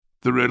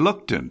The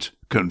Reluctant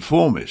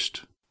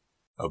Conformist.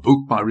 A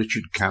book by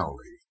Richard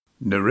Cowley.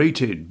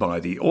 Narrated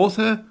by the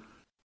author.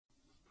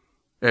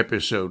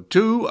 Episode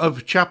 2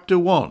 of Chapter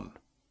 1.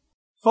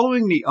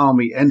 Following the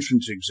Army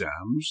entrance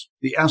exams,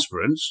 the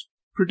aspirants,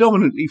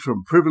 predominantly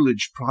from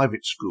privileged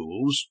private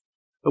schools,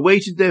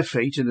 awaited their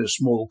fate in a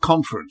small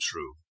conference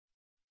room.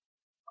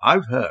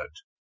 "I've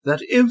heard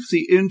that if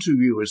the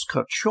interview is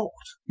cut short,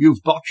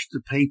 you've botched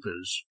the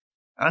papers,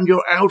 and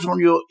you're out on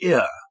your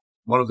ear,"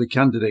 one of the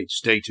candidates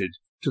stated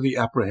to the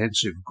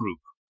apprehensive group.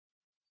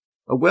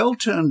 A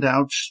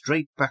well-turned-out,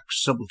 straight-backed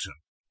subaltern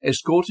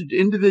escorted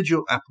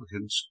individual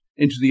applicants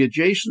into the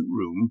adjacent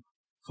room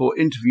for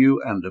interview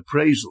and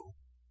appraisal.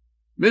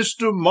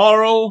 "Mr.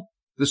 Morrell,"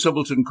 the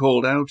subaltern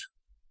called out.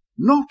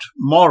 "Not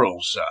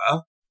Morrell,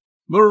 sir.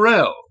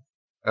 Morrell,"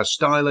 a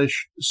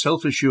stylish,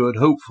 self-assured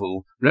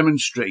hopeful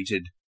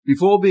remonstrated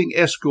before being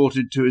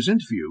escorted to his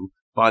interview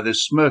by the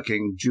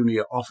smirking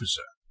junior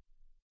officer.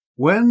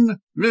 When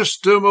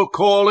 "Mr.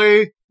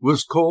 Macaulay"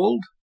 was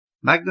called,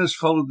 Magnus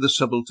followed the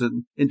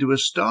subaltern into a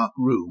stark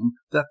room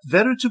that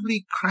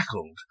veritably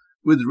crackled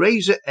with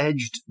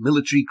razor-edged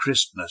military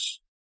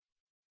crispness.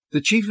 The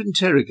chief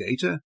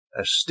interrogator,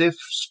 a stiff,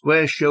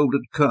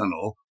 square-shouldered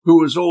colonel, who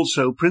was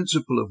also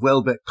principal of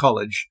Welbeck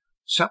College,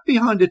 sat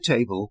behind a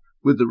table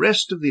with the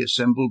rest of the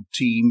assembled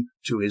team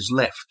to his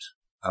left,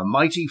 a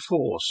mighty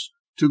force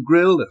to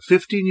grill a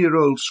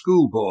 15-year-old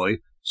schoolboy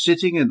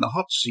sitting in the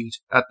hot seat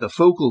at the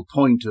focal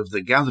point of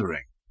the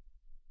gathering.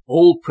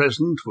 All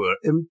present were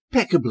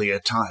impeccably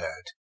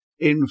attired,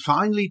 in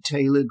finely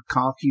tailored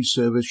khaki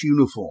service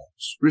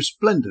uniforms,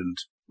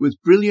 resplendent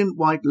with brilliant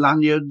white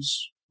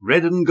lanyards,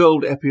 red and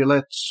gold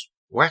epaulets,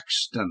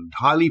 waxed and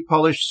highly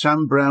polished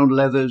sand-brown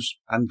leathers,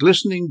 and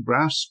glistening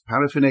brass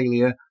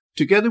paraphernalia,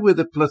 together with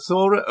a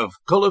plethora of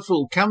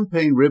colourful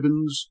campaign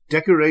ribbons,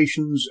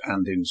 decorations,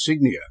 and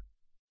insignia.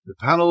 The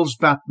panel's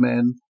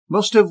batmen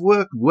must have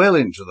worked well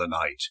into the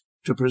night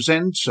to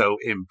present so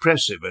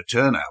impressive a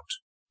turnout.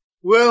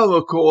 "Well,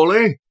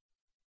 Macaulay,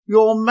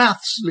 your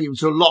maths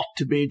leaves a lot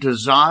to be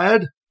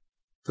desired,"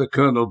 the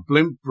Colonel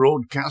Blimp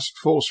broadcast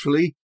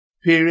forcefully,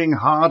 peering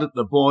hard at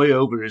the boy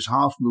over his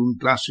half-moon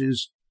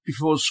glasses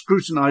before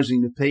scrutinizing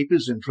the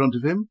papers in front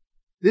of him.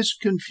 This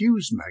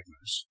confused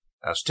Magnus,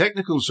 as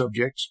technical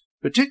subjects,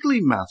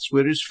 particularly maths,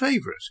 were his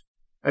favourite,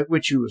 at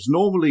which he was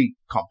normally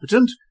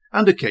competent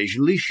and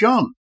occasionally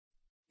shone.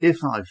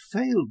 "If I've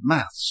failed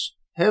maths,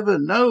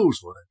 heaven knows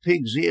what a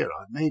pig's ear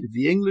I've made of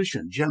the English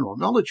and general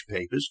knowledge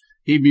papers,"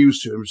 he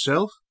mused to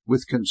himself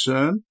with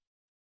concern.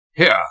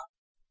 "Here,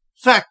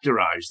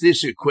 factorize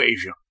this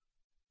equation,"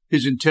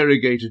 his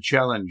interrogator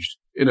challenged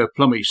in a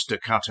plummy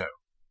staccato.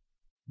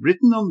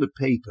 Written on the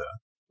paper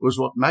was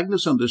what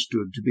Magnus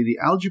understood to be the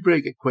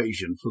algebraic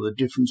equation for the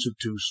difference of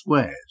two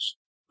squares,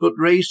 but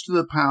raised to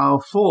the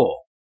power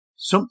 4,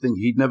 something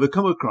he'd never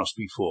come across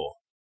before.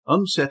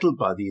 Unsettled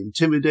by the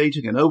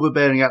intimidating and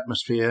overbearing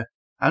atmosphere,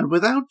 and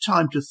without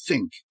time to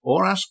think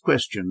or ask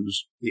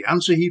questions, the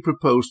answer he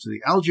proposed to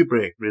the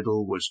algebraic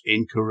riddle was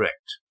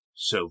incorrect.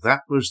 So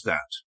that was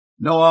that.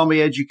 No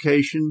army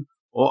education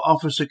or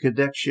officer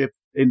cadetship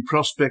in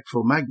prospect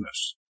for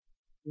Magnus.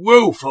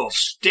 "Woeful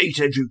state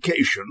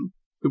education,"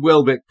 the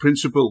Welbeck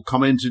principal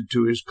commented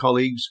to his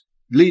colleagues,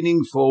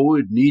 leaning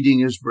forward, kneading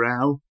his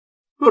brow.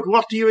 "But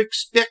what do you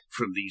expect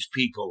from these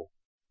people?"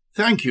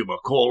 "Thank you,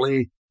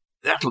 Macaulay.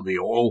 That'll be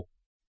all."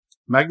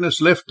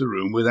 Magnus left the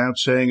room without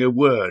saying a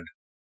word,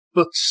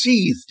 but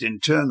seethed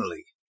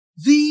internally.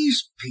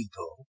 "These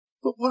people?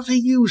 But what are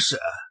you, sir,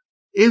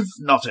 if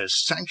not a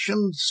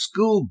sanctioned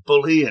school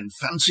bully in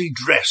fancy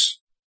dress?"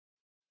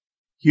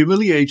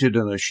 Humiliated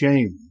and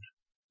ashamed,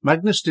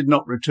 Magnus did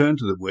not return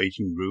to the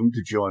waiting room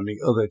to join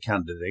the other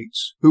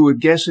candidates, who would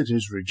guess at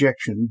his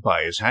rejection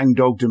by his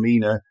hangdog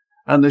demeanour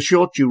and the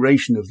short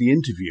duration of the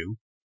interview.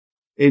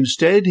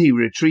 Instead, he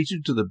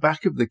retreated to the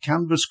back of the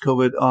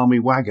canvas-covered army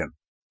wagon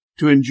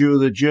to endure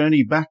the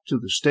journey back to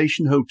the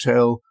station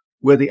hotel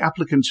where the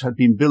applicants had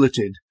been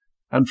billeted,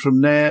 and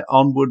from there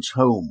onwards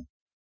home.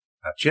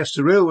 At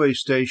Chester railway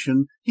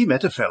station he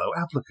met a fellow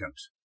applicant,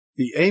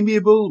 the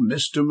amiable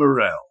Mr.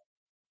 Morrell.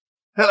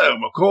 "Hello,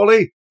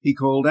 Macaulay," he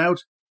called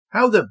out.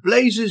 "How the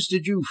blazes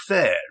did you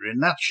fare in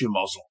that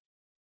schmozzle?"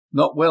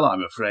 "Not well,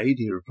 I'm afraid,"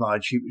 he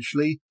replied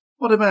sheepishly.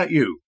 "What about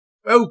you?"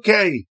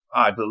 "OK,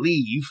 I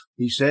believe,"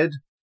 he said.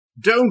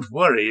 "Don't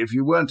worry if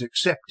you weren't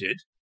accepted.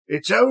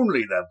 It's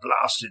only the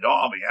blasted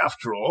army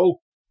after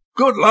all.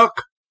 Good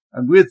luck."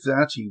 And with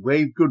that he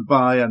waved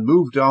goodbye and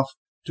moved off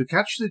to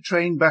catch the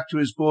train back to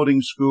his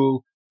boarding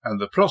school and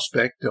the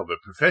prospect of a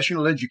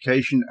professional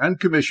education and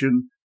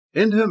commission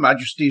in Her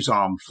Majesty's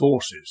Armed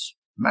Forces.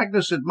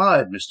 Magnus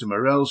admired Mr.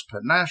 Morrell's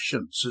panache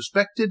and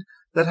suspected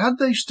that had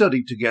they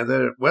studied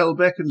together at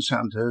Welbeck and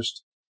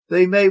Sandhurst,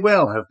 they may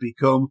well have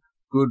become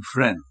good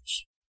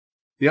friends.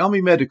 The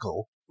Army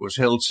Medical was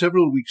held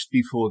several weeks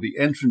before the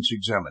entrance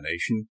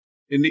examination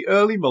in the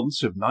early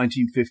months of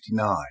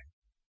 1959,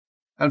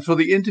 and for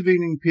the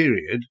intervening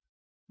period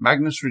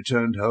Magnus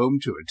returned home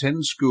to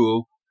attend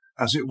school,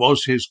 as it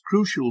was his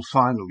crucial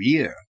final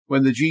year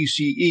when the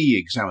GCE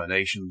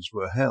examinations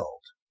were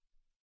held.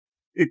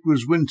 It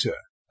was winter,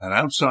 and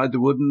outside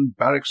the wooden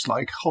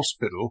barracks-like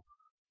hospital,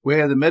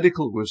 where the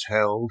medical was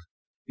held,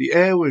 the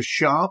air was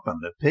sharp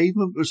and the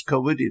pavement was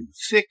covered in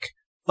thick,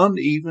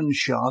 uneven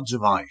shards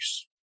of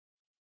ice.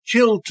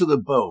 Chilled to the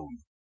bone,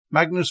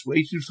 Magnus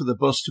waited for the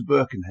bus to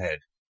Birkenhead,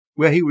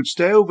 where he would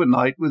stay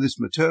overnight with his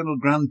maternal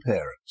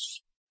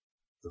grandparents.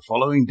 The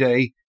following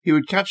day he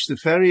would catch the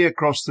ferry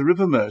across the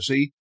River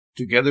Mersey,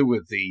 together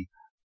with the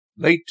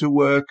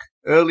late-to-work,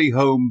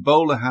 early-home,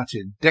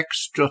 bowler-hatted,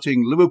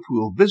 deck-strutting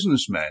Liverpool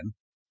businessmen,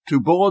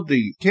 to board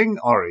the King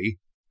Orry,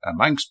 a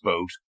Manx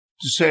boat,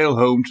 to sail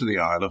home to the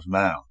Isle of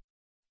Man.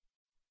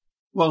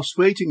 Whilst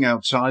waiting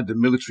outside the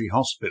military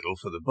hospital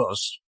for the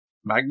bus,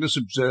 Magnus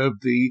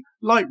observed the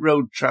light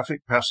road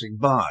traffic passing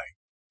by.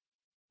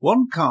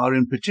 One car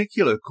in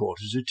particular caught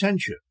his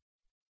attention,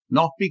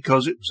 not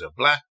because it was a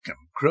black and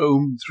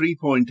chrome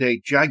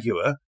 3.8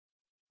 Jaguar,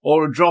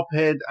 or a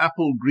drop-head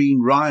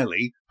apple-green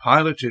Riley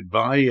piloted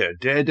by a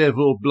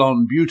daredevil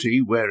blonde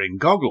beauty wearing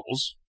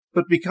goggles,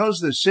 but because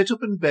the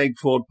sit-up-and-beg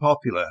Ford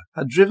Popular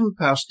had driven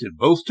past in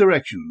both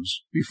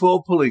directions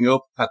before pulling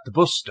up at the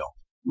bus stop.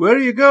 "Where are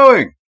you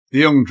going?" the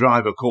young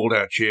driver called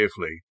out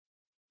cheerfully.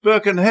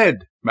 "Birkenhead,"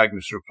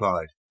 Magnus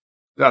replied.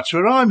 "That's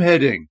where I'm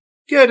heading.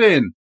 Get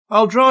in.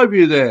 I'll drive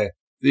you there,"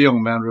 the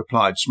young man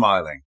replied,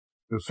 smiling.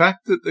 The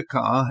fact that the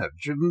car had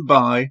driven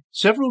by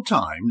several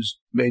times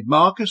made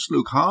Marcus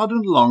look hard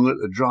and long at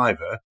the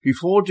driver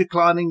before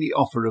declining the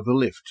offer of a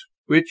lift,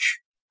 which,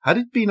 had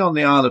it been on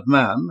the Isle of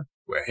Man,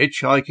 where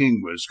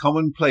hitchhiking was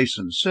commonplace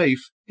and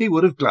safe, he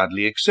would have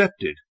gladly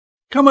accepted.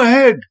 "Come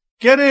ahead,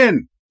 get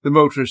in," the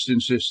motorist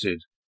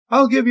insisted.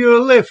 "I'll give you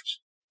a lift.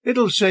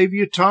 It'll save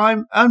you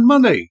time and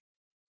money."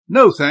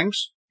 "No,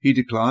 thanks," he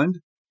declined.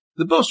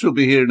 "The bus will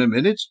be here in a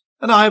minute,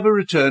 and I have a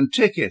return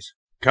ticket."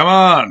 "Come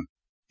on,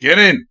 get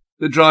in,"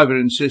 the driver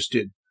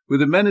insisted,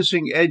 with a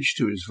menacing edge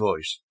to his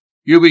voice.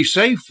 "You'll be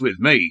safe with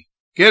me.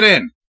 Get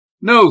in."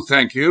 "No,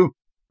 thank you,"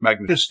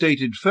 Magnus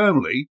stated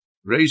firmly,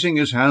 raising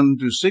his hand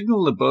to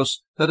signal the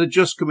bus that had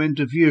just come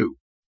into view.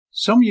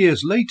 Some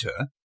years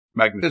later,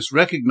 Magnus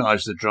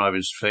recognized the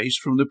driver's face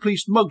from the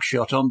police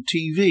mugshot on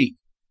TV.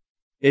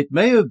 It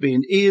may have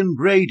been Ian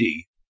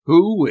Brady,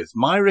 who, with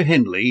Myra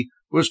Hindley,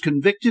 was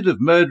convicted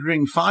of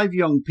murdering 5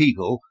 young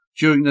people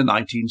during the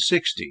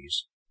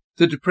 1960s.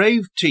 The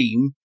depraved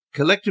team,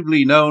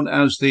 collectively known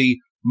as the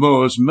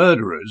Moors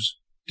Murderers,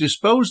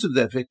 disposed of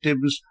their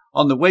victims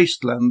on the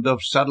wasteland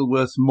of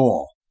Saddleworth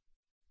Moor.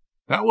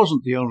 That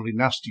wasn't the only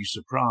nasty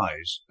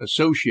surprise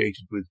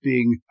associated with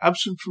being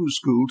absent from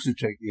school to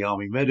take the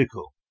Army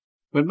Medical.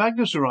 When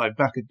Magnus arrived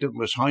back at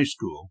Douglas High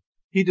School,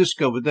 he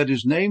discovered that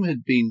his name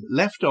had been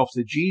left off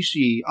the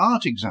GCE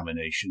art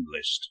examination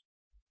list.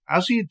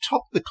 As he had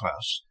topped the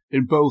class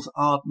in both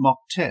art mock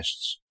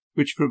tests,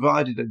 which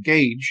provided a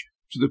gauge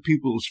to the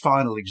pupil's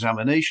final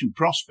examination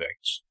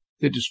prospects,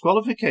 the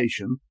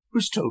disqualification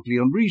was totally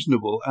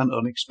unreasonable and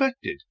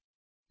unexpected.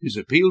 His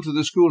appeal to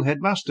the school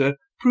headmaster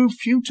proved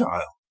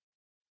futile.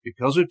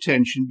 Because of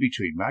tension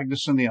between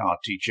Magnus and the art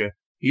teacher,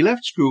 he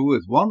left school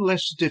with one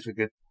less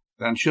certificate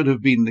than should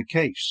have been the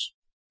case.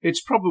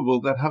 It's probable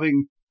that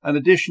having an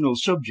additional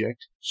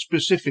subject,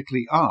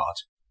 specifically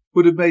art,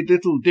 would have made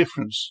little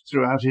difference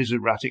throughout his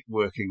erratic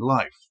working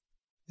life.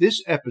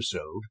 This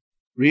episode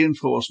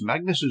reinforced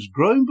Magnus's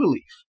growing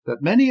belief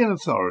that many in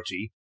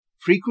authority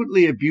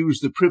frequently abuse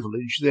the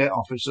privilege their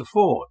office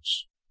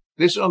affords.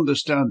 This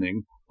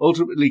understanding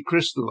ultimately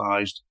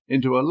crystallized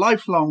into a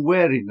lifelong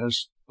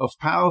wariness of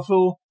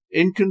powerful,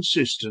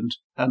 inconsistent,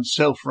 and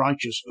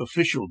self-righteous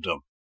officialdom.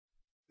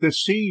 The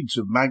seeds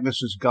of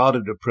Magnus's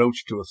guarded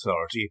approach to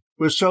authority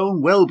were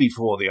sown well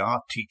before the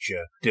art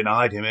teacher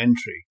denied him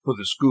entry for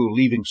the school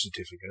leaving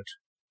certificate.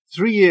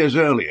 3 years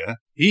earlier,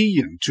 he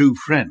and 2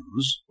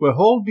 friends were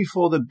hauled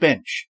before the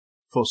bench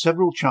for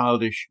several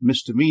childish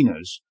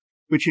misdemeanours,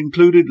 which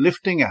included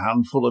lifting a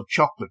handful of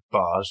chocolate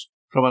bars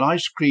from an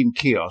ice cream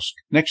kiosk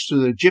next to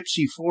the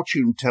Gypsy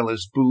fortune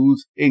teller's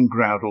booth in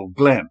Groudle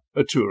Glen,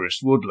 a tourist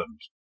woodland.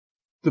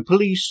 The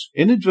police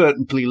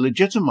inadvertently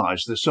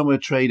legitimized the summer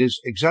trader's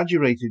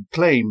exaggerated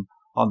claim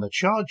on the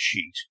charge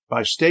sheet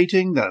by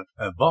stating that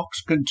a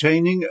box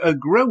containing a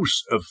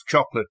gross of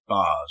chocolate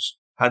bars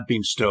had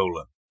been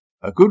stolen,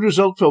 a good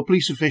result for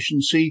police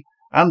efficiency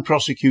and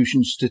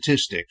prosecution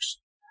statistics,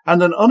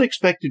 and an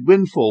unexpected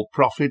windfall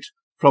profit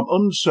from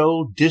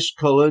unsold,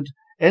 discoloured,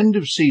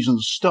 end-of-season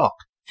stock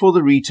for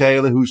the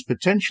retailer whose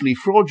potentially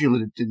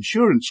fraudulent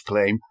insurance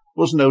claim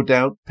was no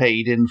doubt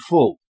paid in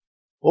full.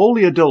 All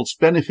the adults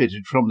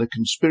benefited from the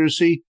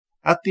conspiracy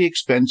at the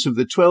expense of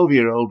the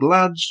 12-year-old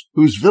lads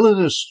whose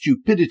villainous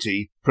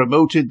stupidity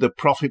promoted the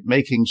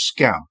profit-making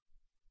scam.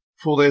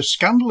 For their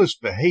scandalous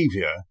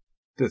behaviour,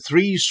 the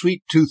 3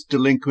 sweet-toothed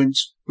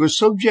delinquents were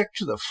subject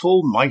to the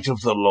full might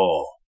of the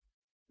law.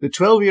 The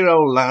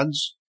 12-year-old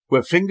lads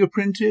were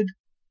fingerprinted,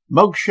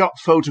 mugshot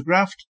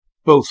photographed,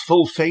 both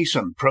full face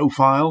and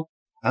profile,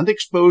 and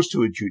exposed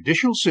to a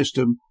judicial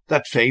system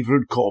that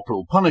favoured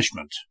corporal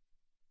punishment.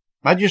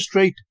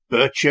 Magistrate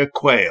Bircher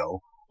Quayle,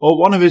 or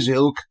one of his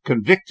ilk,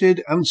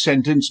 convicted and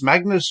sentenced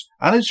Magnus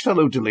and his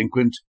fellow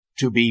delinquent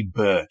to be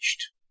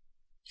birched.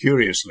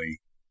 Curiously,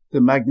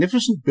 the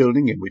magnificent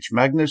building in which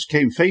Magnus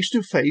came face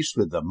to face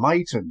with the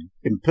might and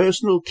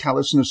impersonal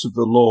callousness of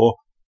the law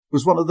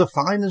was one of the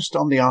finest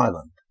on the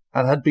island,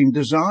 and had been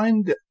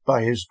designed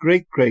by his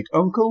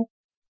great-great-uncle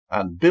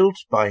and built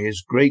by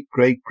his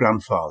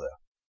great-great-grandfather.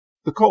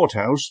 The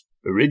courthouse,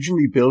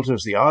 originally built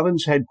as the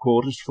island's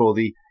headquarters for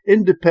the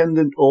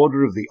Independent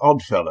Order of the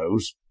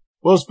Oddfellows,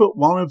 was but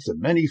one of the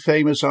many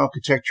famous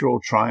architectural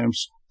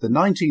triumphs the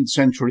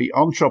 19th-century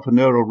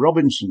entrepreneurial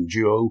Robinson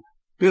duo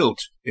built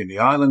in the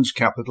island's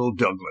capital,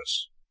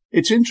 Douglas.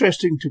 It's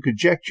interesting to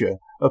conjecture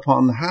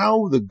upon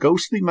how the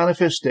ghostly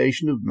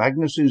manifestation of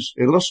Magnus's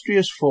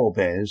illustrious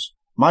forebears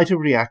might have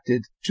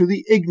reacted to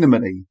the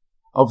ignominy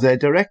of their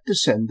direct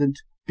descendant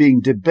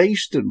being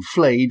debased and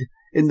flayed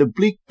in the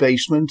bleak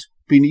basement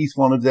beneath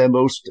one of their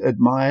most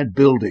admired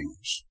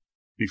buildings.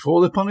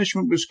 Before the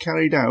punishment was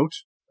carried out,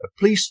 a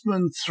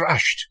policeman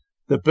thrashed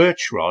the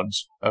birch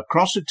rods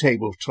across a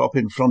tabletop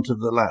in front of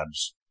the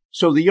lads,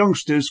 so the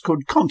youngsters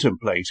could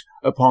contemplate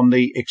upon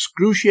the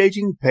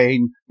excruciating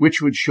pain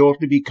which would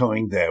shortly be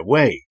coming their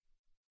way.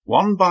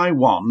 One by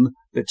one,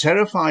 the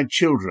terrified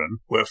children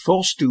were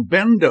forced to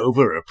bend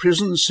over a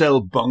prison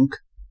cell bunk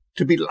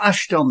to be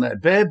lashed on their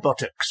bare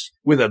buttocks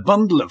with a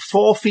bundle of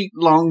 4 feet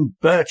long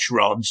birch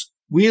rods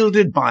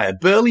wielded by a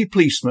burly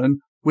policeman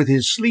with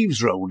his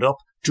sleeves rolled up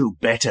to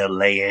better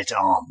lay it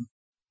on.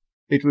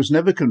 It was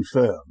never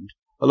confirmed,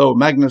 although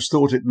Magnus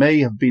thought it may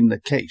have been the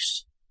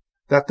case,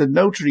 that the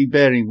notary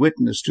bearing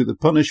witness to the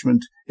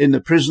punishment in the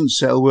prison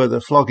cell where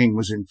the flogging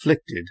was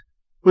inflicted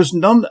was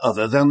none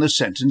other than the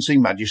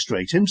sentencing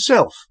magistrate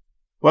himself.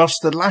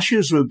 Whilst the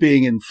lashes were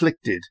being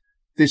inflicted,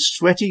 this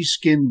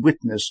sweaty-skinned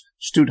witness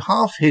stood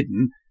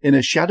half-hidden in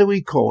a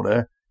shadowy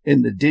corner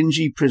in the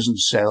dingy prison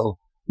cell,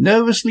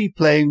 nervously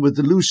playing with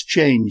the loose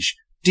change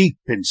deep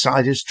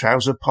inside his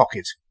trouser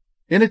pocket.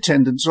 In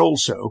attendance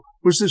also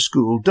was the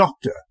school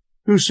doctor,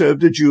 who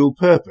served a dual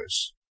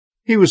purpose.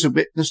 He was a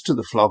witness to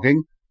the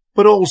flogging,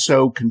 but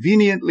also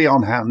conveniently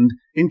on hand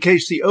in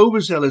case the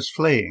overzealous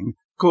flaying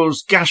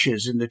caused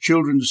gashes in the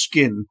children's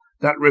skin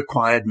that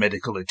required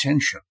medical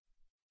attention.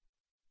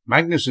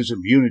 Magnus's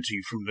immunity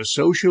from the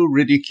social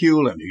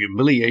ridicule and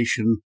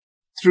humiliation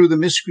through the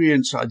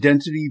miscreant's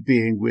identity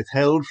being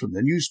withheld from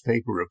the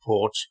newspaper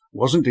reports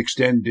wasn't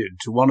extended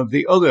to one of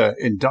the other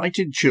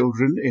indicted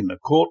children in the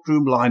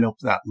courtroom lineup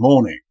that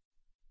morning.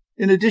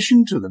 In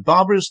addition to the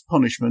barbarous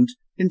punishment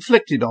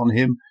inflicted on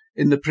him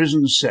in the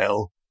prison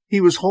cell, he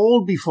was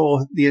hauled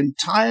before the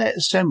entire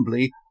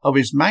assembly of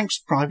his Manx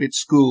private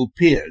school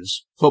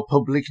peers for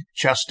public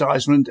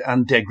chastisement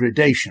and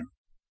degradation.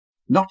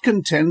 Not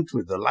content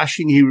with the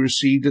lashing he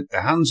received at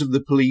the hands of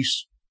the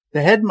police,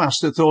 the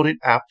headmaster thought it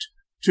apt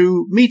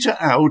to meter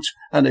out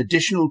an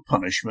additional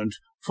punishment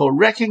for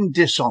wreaking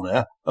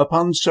dishonour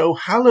upon so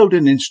hallowed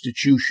an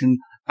institution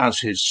as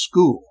his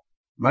school.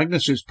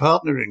 Magnus's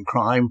partner in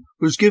crime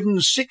was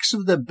given 6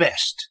 of the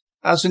best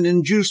as an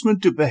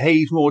inducement to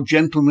behave more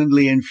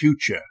gentlemanly in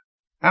future.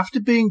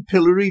 After being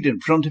pilloried in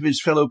front of his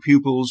fellow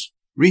pupils,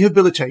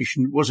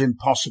 rehabilitation was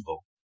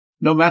impossible.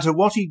 No matter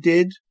what he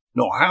did,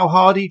 nor how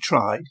hard he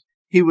tried,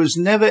 he was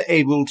never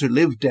able to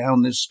live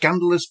down the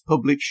scandalous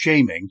public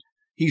shaming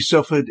he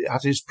suffered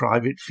at his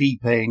private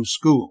fee-paying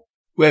school,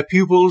 where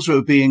pupils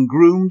were being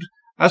groomed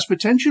as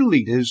potential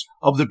leaders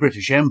of the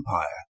British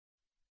Empire.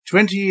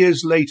 20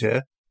 years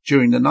later,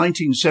 during the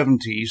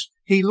 1970s,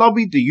 he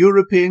lobbied the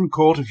European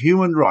Court of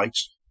Human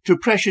Rights to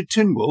pressure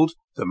Tynwald,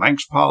 the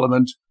Manx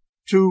Parliament,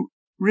 to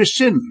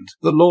rescind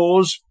the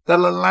laws that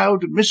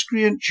allowed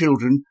miscreant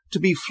children to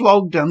be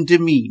flogged and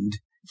demeaned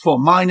for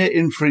minor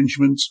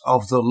infringements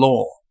of the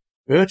law.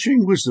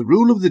 Birching was the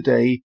rule of the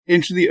day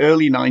into the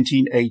early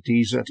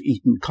 1980s at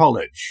Eton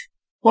College,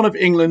 one of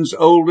England's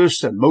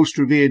oldest and most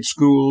revered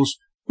schools,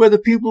 where the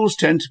pupils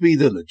tend to be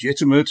the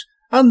legitimate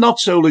and not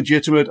so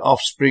legitimate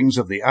offsprings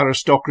of the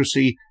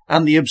aristocracy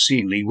and the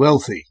obscenely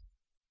wealthy.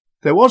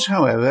 There was,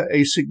 however,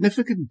 a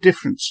significant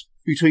difference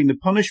between the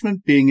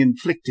punishment being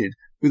inflicted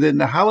within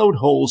the hallowed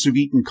halls of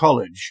Eton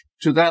College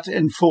to that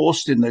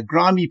enforced in the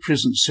grimy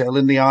prison cell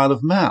in the Isle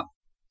of Man.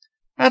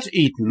 At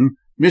Eton,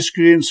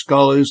 miscreant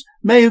scholars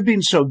may have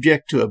been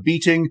subject to a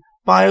beating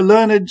by a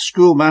learned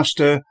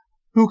schoolmaster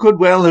who could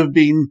well have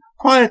been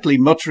quietly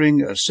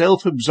muttering a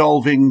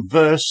self-absolving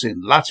verse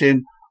in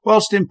Latin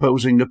whilst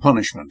imposing the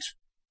punishment.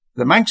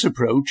 The Manx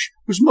approach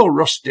was more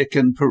rustic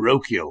and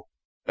parochial.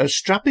 A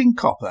strapping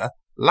copper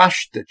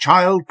lashed the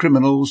child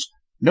criminals,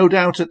 no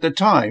doubt at the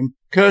time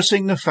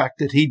cursing the fact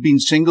that he'd been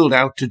singled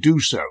out to do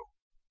so.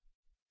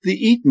 The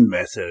Eton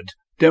method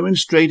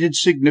demonstrated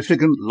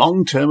significant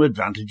long-term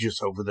advantages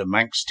over the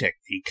Manx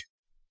technique.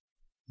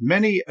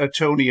 Many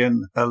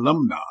Etonian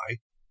alumni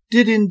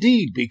did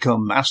indeed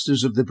become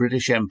masters of the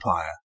British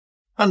Empire,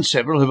 and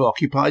several have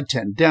occupied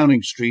 10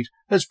 Downing Street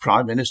as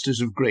Prime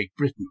Ministers of Great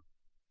Britain.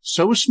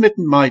 So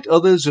smitten might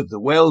others of the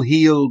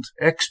well-heeled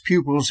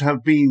ex-pupils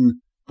have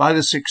been by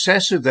the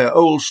success of their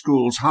old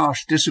school's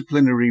harsh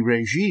disciplinary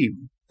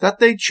regime that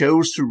they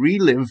chose to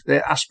relive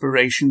their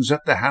aspirations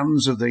at the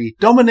hands of the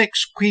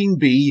Dominic's queen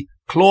bee,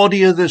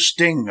 Claudia the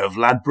Sting of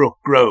Ladbroke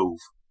Grove.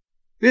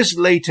 This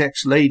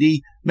latex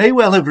lady may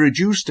well have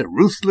reduced a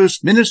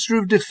ruthless Minister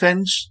of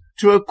Defence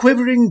to a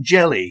quivering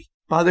jelly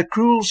by the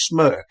cruel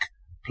smirk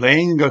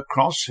playing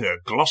across her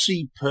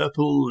glossy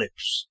purple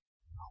lips,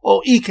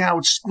 or eke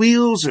out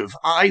squeals of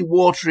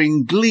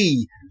eye-watering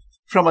glee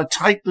from a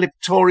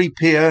tight-lipped Tory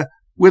peer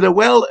with a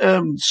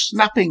well-earned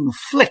snapping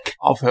flick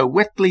of her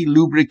wetly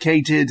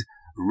lubricated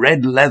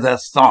red leather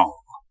thong.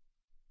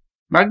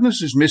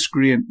 Magnus's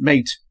miscreant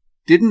mate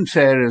didn't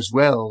fare as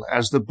well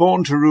as the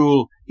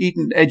born-to-rule,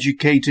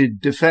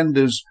 Eton-educated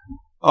defenders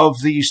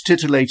of these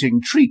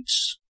titillating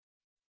treats.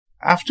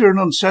 After an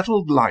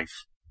unsettled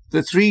life,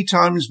 the 3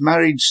 times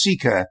married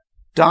seeker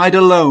died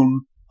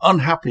alone,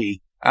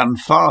 unhappy, and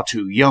far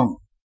too young.